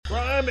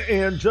Crime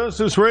and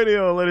Justice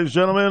Radio, ladies and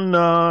gentlemen,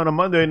 on a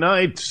Monday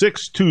night,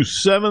 6 to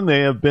 7.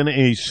 They have been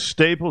a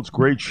staple. It's a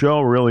great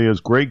show, really is.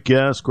 Great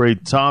guests,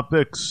 great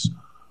topics.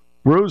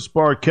 Bruce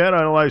Barquette,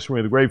 analyst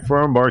from the great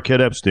firm,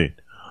 Barquette Epstein.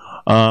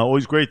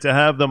 Always great to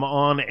have them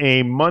on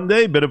a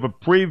Monday. Bit of a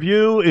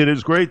preview. It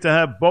is great to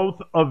have both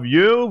of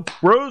you.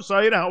 Bruce,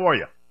 Aida, how are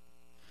you?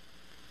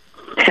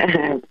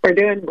 We're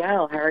doing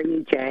well. How are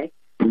you, Jay?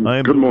 Good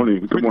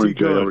morning. Good morning,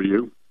 Jay. How are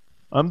you?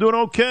 I'm doing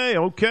okay.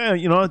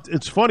 You know,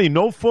 it's funny.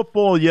 No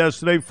football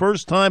yesterday.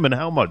 First time in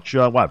how much?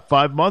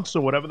 5 months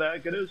or whatever the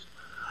heck it is?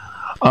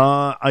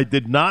 I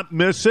did not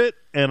miss it,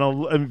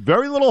 and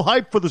very little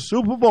hype for the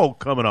Super Bowl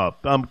coming up.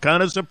 I'm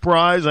kind of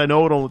surprised. I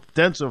know it'll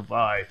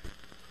intensify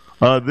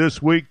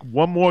this week.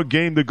 One more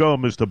game to go,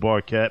 Mr.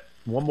 Barquette.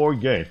 One more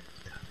game.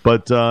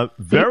 But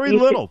very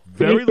little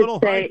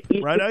hype.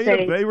 Right,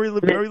 Aida?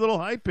 Very little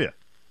hype here.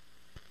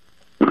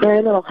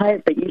 Very little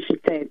hype, but you should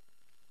say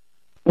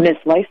Miss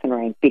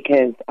Lysenreich,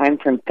 because I'm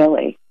from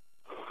Philly.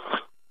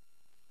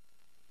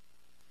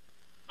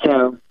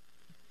 So,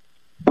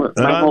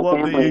 I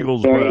love the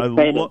Eagles, but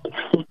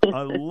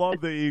I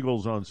love the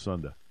Eagles on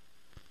Sunday.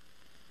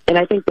 And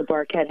I think the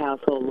Barquette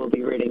household will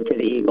be rooting for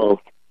the Eagles,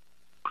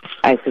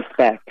 I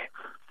suspect.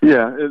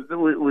 Yeah,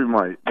 we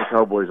might. The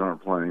Cowboys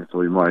aren't playing, so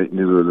we might.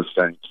 Neither are the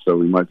Saints, so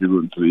we might be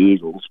rooting for the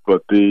Eagles.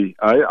 But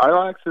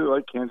I actually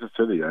like Kansas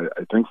City. I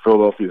think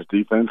Philadelphia's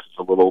defense is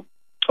a little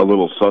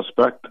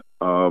suspect.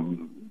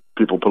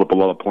 People put up a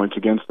lot of points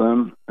against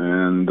them,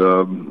 and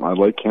I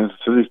like Kansas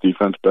City's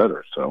defense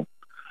better. So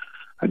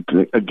I'd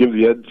give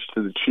the edge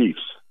to the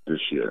Chiefs this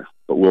year,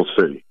 but we'll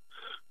see.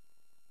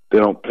 They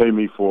don't pay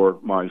me for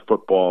my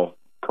football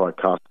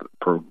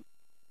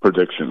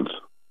predictions.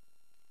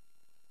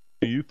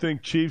 You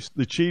think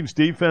the Chiefs'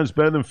 defense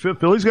better than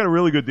Philly's got a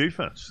really good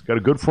defense. Got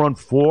a good front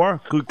four,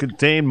 could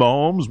contain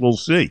Mahomes. We'll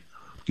see.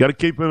 Got to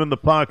keep him in the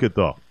pocket,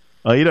 though.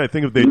 I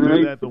think if they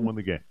do that, they'll win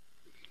the game.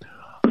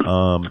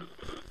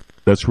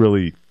 That's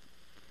really,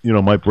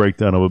 my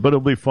breakdown of it. But it'll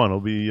be fun. It'll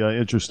be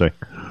interesting.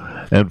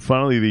 And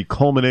finally, the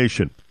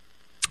culmination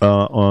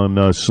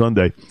on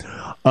Sunday.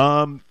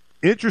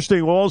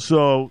 Interesting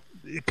also,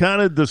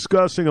 kind of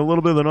discussing a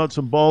little bit of the nuts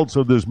and bolts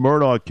of this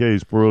Murdaugh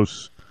case,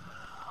 Bruce.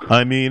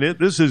 I mean,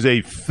 this is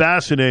a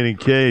fascinating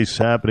case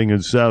happening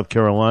in South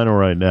Carolina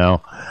right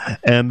now.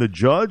 And the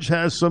judge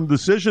has some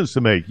decisions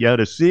to make. You had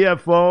a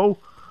CFO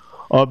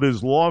of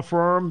his law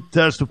firm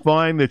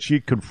testifying that she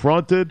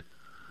confronted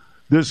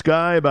this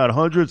guy about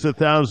hundreds of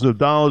thousands of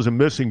dollars in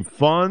missing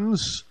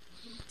funds.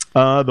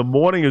 The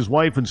morning his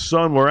wife and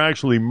son were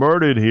actually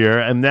murdered here.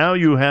 And now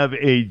you have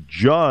a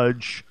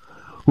judge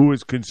who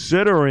is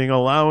considering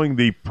allowing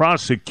the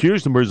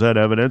prosecution to present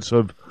evidence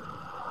of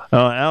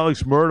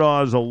Alex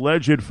Murdaugh's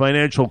alleged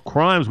financial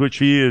crimes, which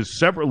he is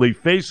separately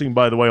facing,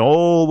 by the way, a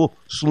whole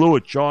slew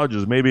of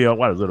charges, maybe,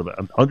 about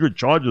 100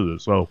 charges or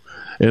so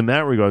in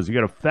that regard. You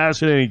got a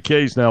fascinating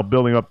case now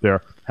building up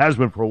there, has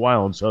been for a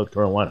while in South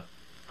Carolina.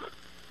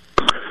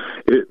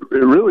 It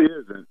really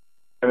is,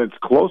 and it's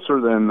closer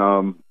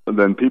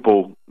than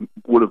people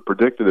would have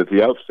predicted at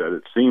the outset.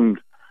 It seemed,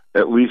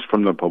 at least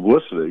from the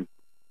publicity,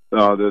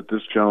 that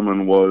this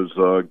gentleman was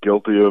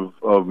guilty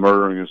of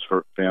murdering his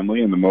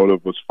family, and the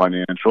motive was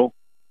financial.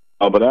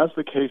 But as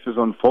the case is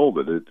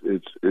unfolded,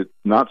 it's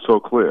not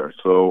so clear.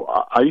 So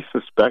I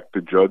suspect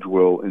the judge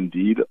will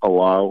indeed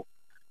allow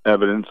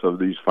evidence of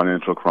these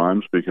financial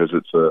crimes because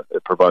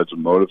it provides a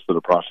motive to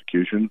the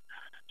prosecution,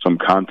 some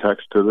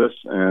context to this,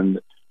 and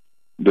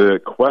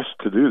the quest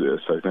to do this,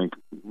 I think,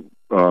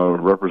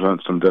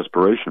 represents some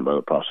desperation by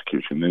the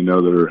prosecution. They know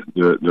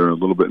they're a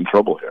little bit in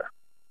trouble here.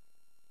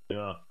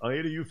 Yeah.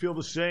 Aida, you feel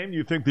the same?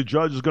 You think the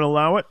judge is going to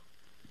allow it?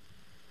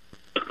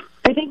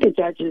 I think the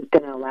judge is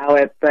going to allow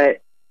it,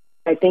 but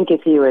I think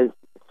if he was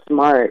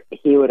smart,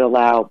 he would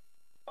allow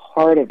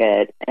part of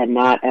it and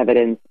not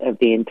evidence of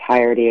the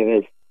entirety of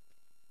his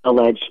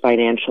alleged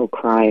financial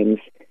crimes.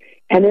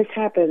 And this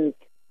happens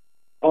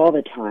all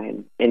the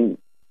time in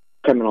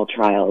criminal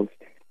trials.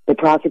 The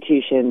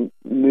prosecution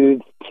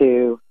moves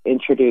to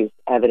introduce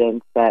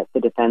evidence that the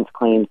defense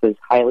claims is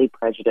highly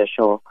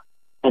prejudicial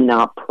and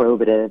not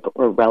probative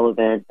or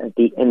relevant of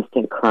the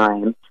instant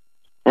crime.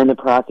 And the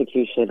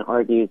prosecution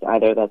argues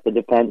either that the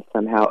defense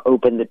somehow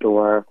opened the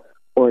door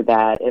or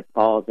that it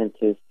falls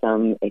into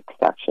some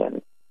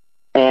exception.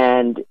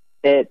 And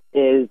it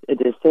is a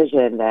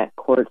decision that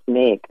courts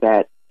make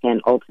that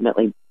can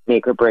ultimately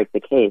make or break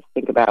the case.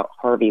 Think about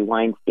Harvey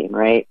Weinstein,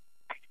 right?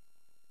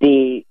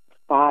 The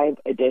 5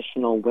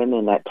 additional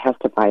women that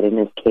testified in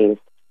this case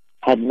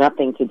had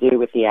nothing to do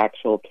with the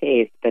actual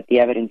case, but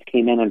the evidence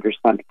came in under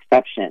some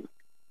exception.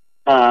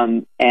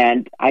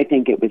 And I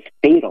think it was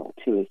fatal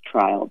to his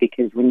trial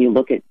because when you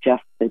look at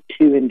just the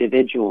 2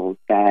 individuals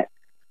that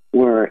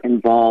were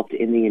involved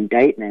in the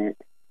indictment,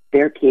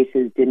 their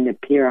cases didn't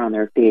appear on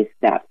their face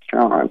that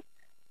strong.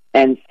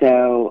 And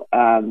so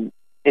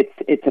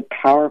it's a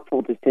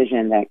powerful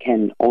decision that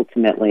can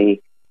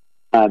ultimately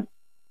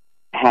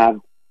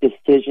have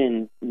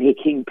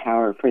decision-making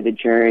power for the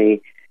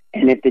jury.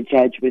 And if the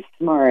judge was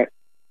smart,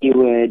 he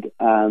would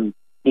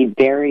be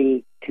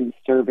very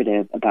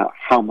conservative about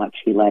how much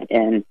he let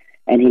in,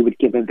 and he would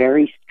give a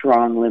very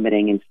strong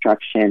limiting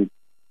instruction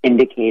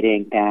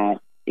indicating that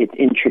it's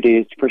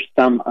introduced for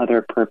some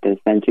other purpose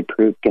than to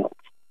prove guilt.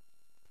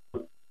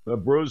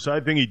 Bruce,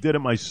 I think he did it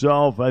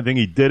myself. I think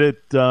he did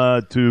it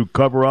to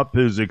cover up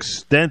his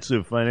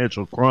extensive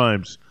financial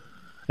crimes,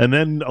 and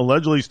then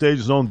allegedly staged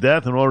his own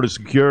death in order to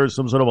secure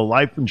some sort of a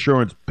life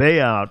insurance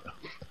payout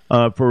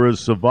for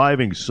his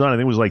surviving son. I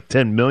think it was like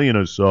 $10 million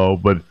or so.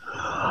 But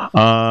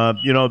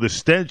the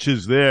stench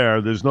is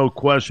there. There's no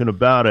question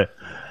about it.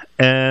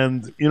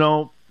 And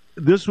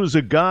this was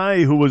a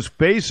guy who was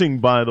facing,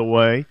 by the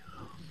way,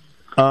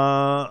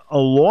 a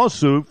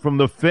lawsuit from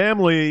the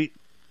family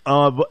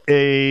of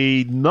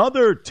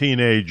another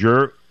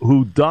teenager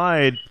who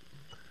died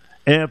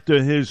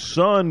after his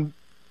son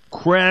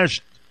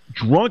crashed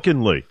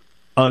drunkenly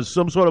on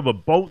some sort of a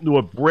boat into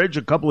a bridge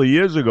a couple of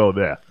years ago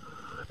there.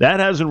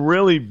 That hasn't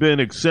really been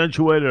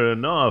accentuated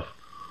enough,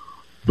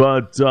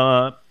 but,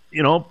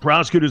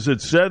 prosecutors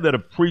had said that a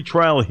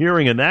pretrial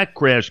hearing in that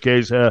crash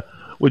case,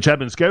 which had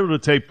been scheduled to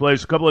take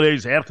place a couple of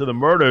days after the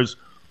murders,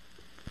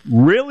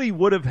 really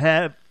would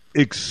have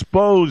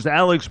exposed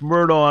Alex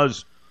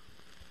Murdaugh's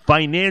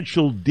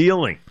financial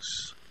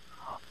dealings,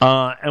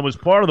 and was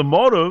part of the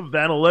motive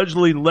that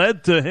allegedly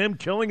led to him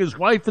killing his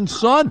wife and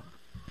son.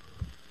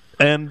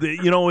 And,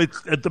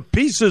 the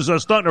pieces are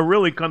starting to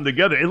really come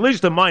together, at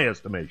least in my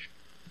estimation.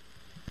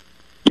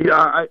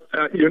 Yeah,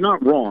 you're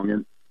not wrong.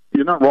 And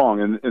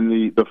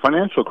the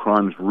financial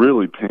crimes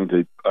really paint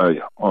a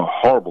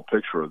horrible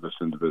picture of this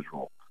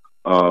individual.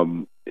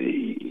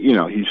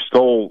 He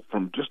stole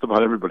from just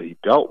about everybody he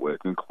dealt with,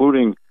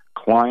 including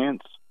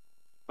clients,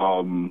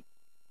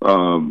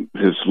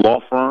 his law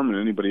firm, and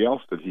anybody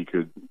else that he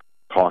could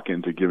talk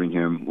into giving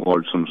him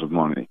large sums of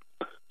money.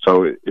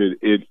 So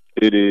it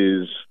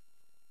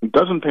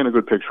doesn't paint a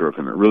good picture of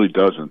him. It really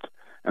doesn't.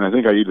 And I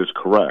think Aida's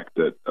correct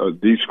that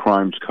these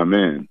crimes come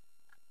in,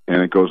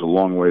 and it goes a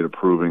long way to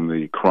proving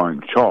the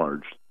crime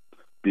charged,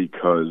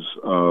 because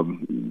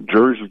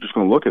juries are just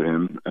going to look at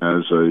him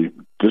as a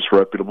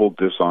disreputable,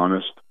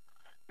 dishonest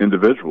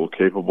individual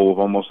capable of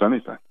almost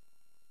anything.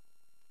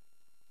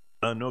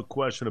 No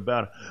question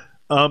about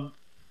it.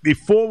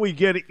 Before we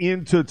get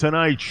into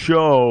tonight's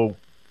show,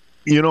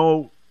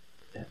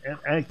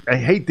 I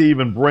hate to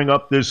even bring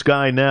up this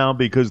guy now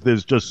because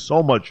there's just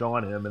so much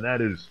on him, and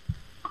that is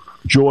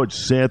George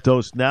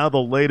Santos. Now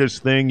the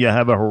latest thing, you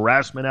have a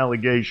harassment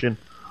allegation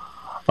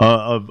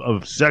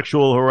of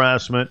sexual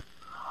harassment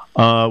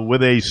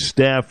with a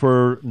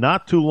staffer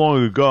not too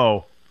long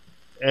ago,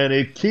 and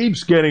it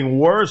keeps getting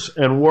worse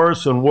and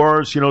worse and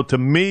worse. To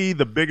me,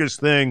 the biggest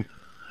thing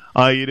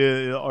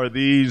are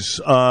these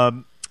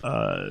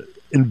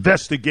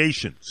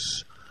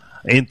investigations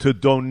into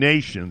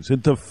donations,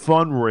 into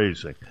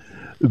fundraising.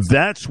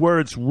 That's where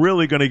it's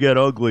really going to get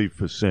ugly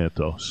for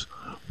Santos.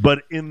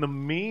 But in the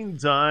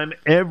meantime,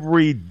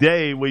 every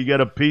day we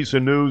get a piece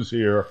of news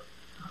here,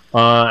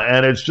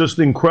 and it's just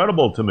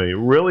incredible to me. It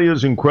really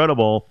is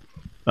incredible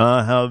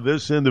how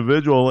this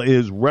individual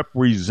is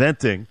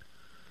representing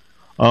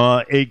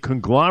a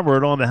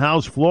conglomerate on the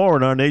House floor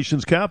in our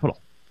nation's capital.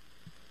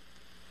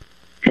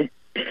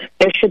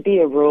 There should be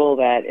a rule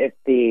that if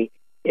the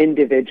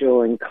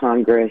individual in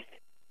Congress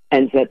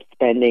ends up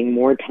spending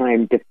more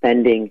time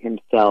defending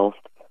himself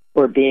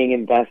or being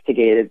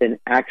investigated than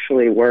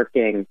actually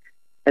working,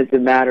 as a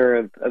matter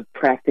of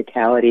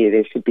practicality,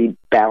 they should be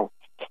bounced.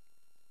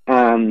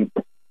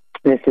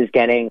 This is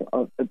getting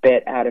a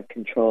bit out of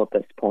control at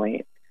this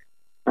point.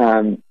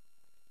 I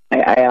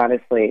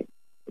honestly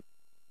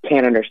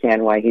can't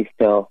understand why he's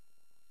still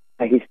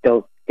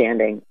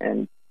standing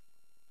and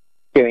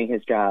doing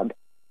his job.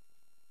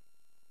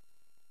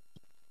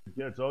 It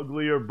gets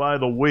uglier by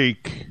the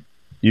week.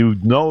 You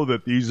know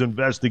that these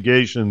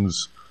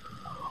investigations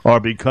are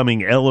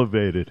becoming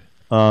elevated,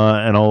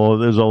 and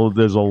there's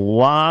a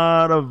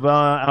lot of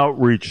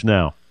outreach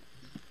now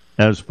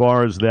as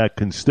far as that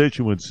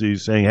constituency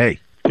saying, "Hey,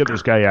 get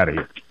this guy out of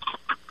here."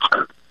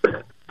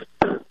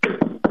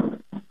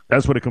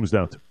 That's what it comes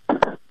down to.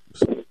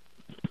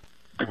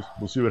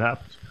 We'll see what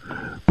happens,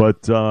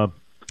 but a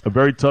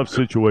very tough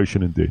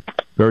situation indeed.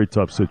 Very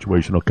tough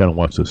situation. I'll kind of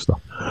watch this stuff.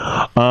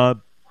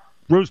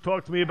 Bruce,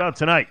 talk to me about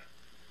tonight.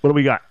 What do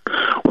we got?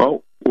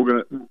 Well,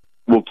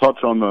 we'll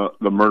touch on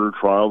the murder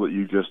trial that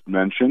you just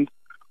mentioned.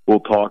 We'll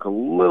talk a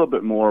little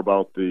bit more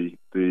about the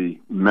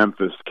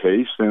Memphis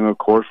case, and of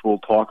course, we'll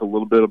talk a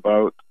little bit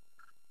about.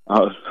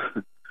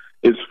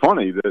 It's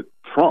funny that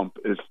Trump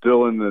is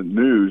still in the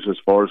news as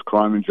far as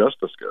crime and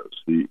justice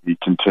goes. He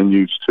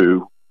continues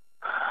to,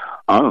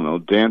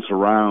 dance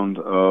around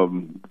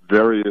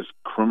various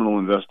criminal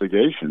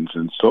investigations,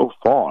 and so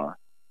far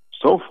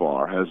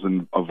has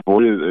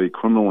avoided a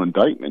criminal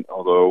indictment,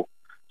 although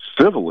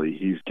civilly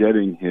he's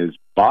getting his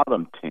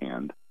bottom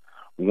tanned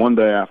one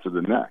day after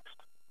the next.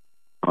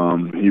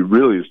 He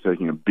really is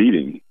taking a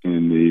beating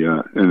in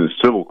the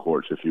civil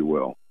courts, if you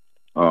will.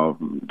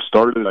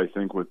 Started, I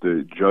think, with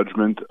the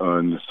judgment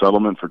and the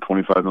settlement for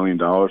 $25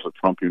 million at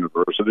Trump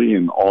University,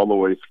 and all the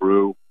way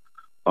through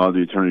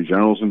the Attorney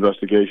General's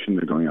investigation.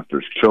 They're going after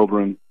his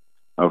children.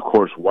 Of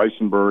course,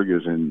 Weissenberg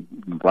is on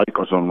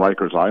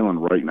Rikers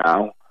Island right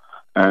now,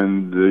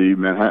 and the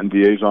Manhattan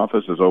DA's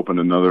office has opened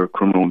another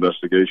criminal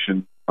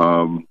investigation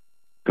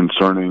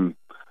concerning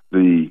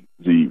the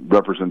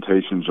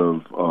representations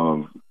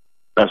of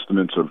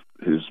estimates of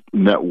his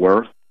net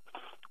worth.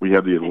 We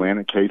have the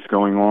Atlanta case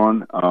going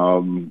on,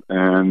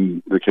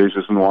 and the case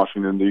is in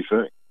Washington,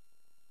 D.C.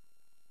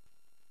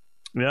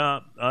 Yeah,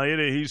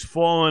 he's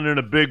fallen in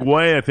a big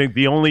way. I think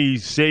the only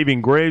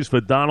saving grace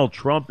for Donald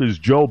Trump is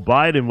Joe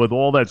Biden with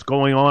all that's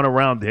going on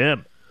around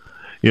him.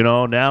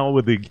 Now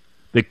with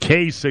the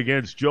case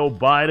against Joe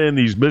Biden,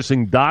 these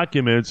missing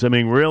documents, I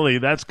mean, really,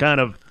 that's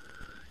kind of,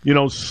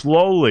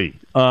 slowly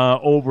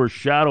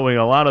overshadowing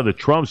a lot of the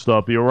Trump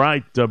stuff. You're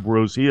right,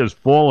 Bruce. He has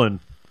fallen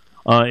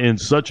in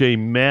such a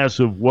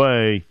massive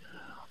way.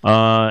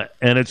 And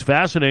it's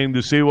fascinating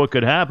to see what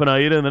could happen,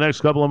 Aida, in the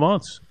next couple of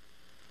months.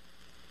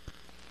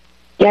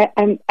 Yeah,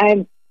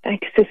 I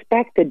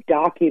suspect the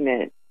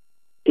document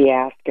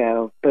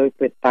fiasco, both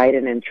with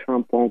Biden and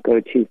Trump, won't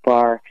go too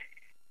far.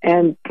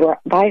 And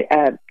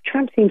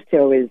Trump seems to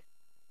always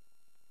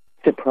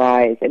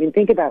surprise. I mean,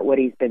 think about what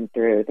he's been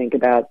through. Think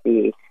about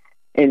the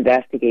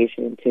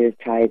investigation into his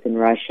ties in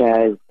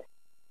Russia.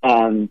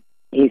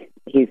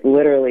 He's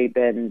literally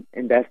been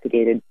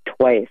investigated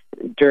twice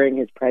during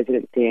his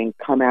presidency and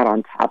come out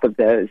on top of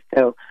those.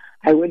 So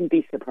I wouldn't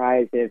be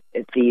surprised if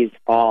these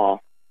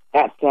fall.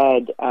 That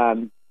said,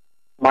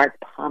 Mark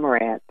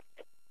Pomerantz,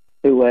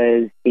 who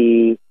was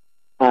the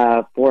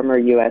former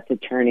U.S.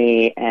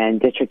 attorney and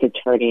district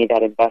attorney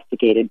that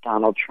investigated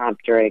Donald Trump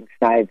during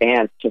Cy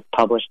Vance, just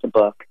published a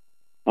book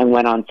and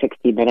went on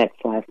 60 Minutes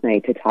last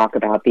night to talk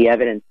about the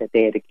evidence that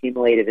they had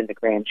accumulated in the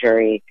grand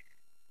jury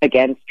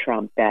against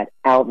Trump that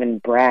Alvin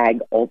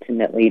Bragg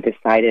ultimately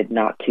decided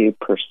not to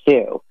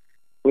pursue,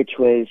 which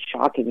was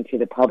shocking to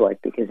the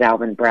public because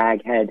Alvin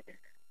Bragg had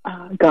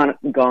gone,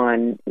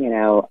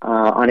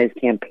 on his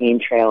campaign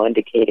trail,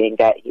 indicating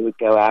that he would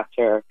go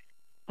after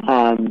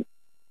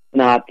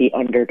not the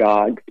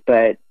underdogs,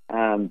 but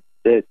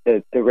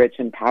the rich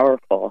and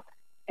powerful,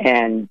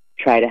 and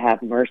try to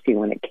have mercy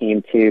when it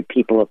came to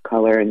people of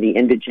color and the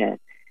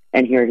indigent.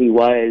 And here he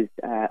was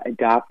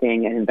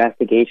adopting an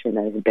investigation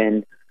that had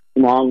been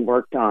long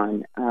worked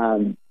on,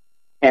 and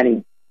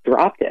he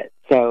dropped it.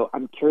 So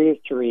I'm curious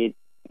to read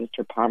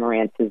Mr.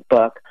 Pomerantz's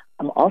book.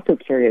 I'm also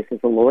curious as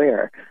a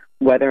lawyer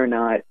whether or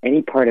not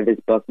any part of his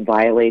book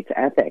violates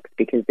ethics,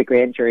 because the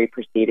grand jury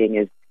proceeding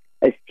is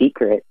a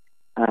secret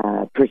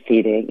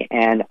proceeding,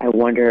 and I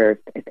wonder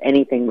if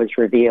anything was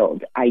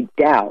revealed. I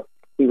doubt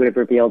he would have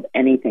revealed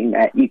anything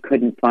that you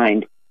couldn't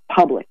find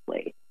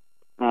publicly.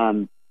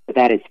 But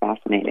that is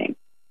fascinating.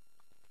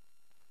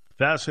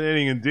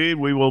 Fascinating indeed.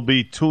 We will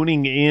be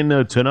tuning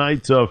in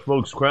tonight,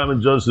 folks. Crime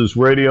and Justice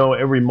Radio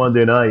every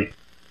Monday night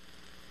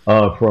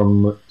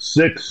from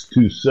 6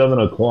 to 7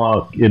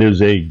 o'clock. It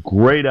is a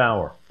great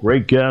hour.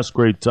 Great guests,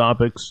 great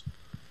topics,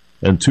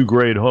 and two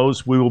great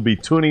hosts. We will be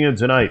tuning in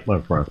tonight,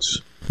 my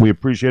friends. We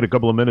appreciate a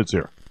couple of minutes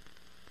here.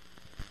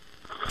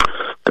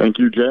 Thank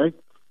you, Jay.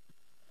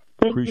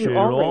 Appreciate it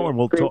all, and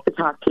we'll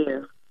talk to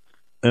you.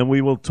 And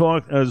we will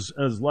talk as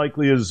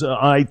likely as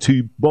I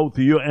to both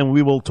of you, and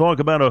we will talk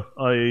about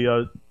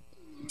an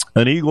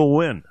Eagle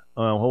win,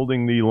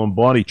 holding the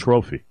Lombardi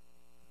Trophy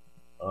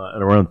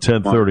at around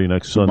 10:30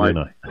 next Sunday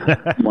night.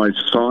 My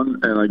son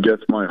and I guess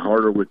my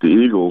heart are with the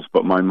Eagles,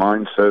 but my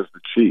mind says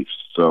the Chiefs.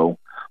 So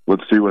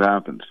let's see what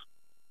happens.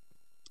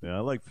 Yeah,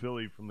 I like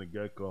Philly from the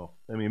get-go.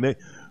 I mean,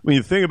 when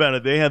you think about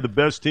it, they had the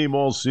best team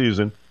all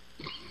season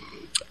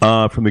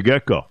from the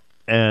get-go.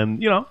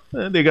 And,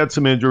 they got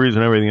some injuries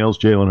and everything else,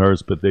 Jalen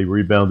Hurts, but they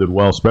rebounded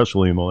well,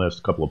 especially in the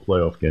last couple of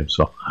playoff games.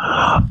 So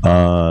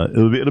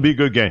it'll be a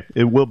good game.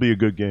 It will be a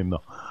good game,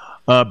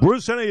 though.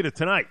 Bruce and Aida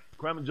tonight,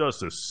 Crime and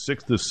Justice,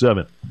 6 to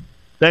 7.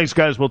 Thanks,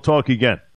 guys. We'll talk again.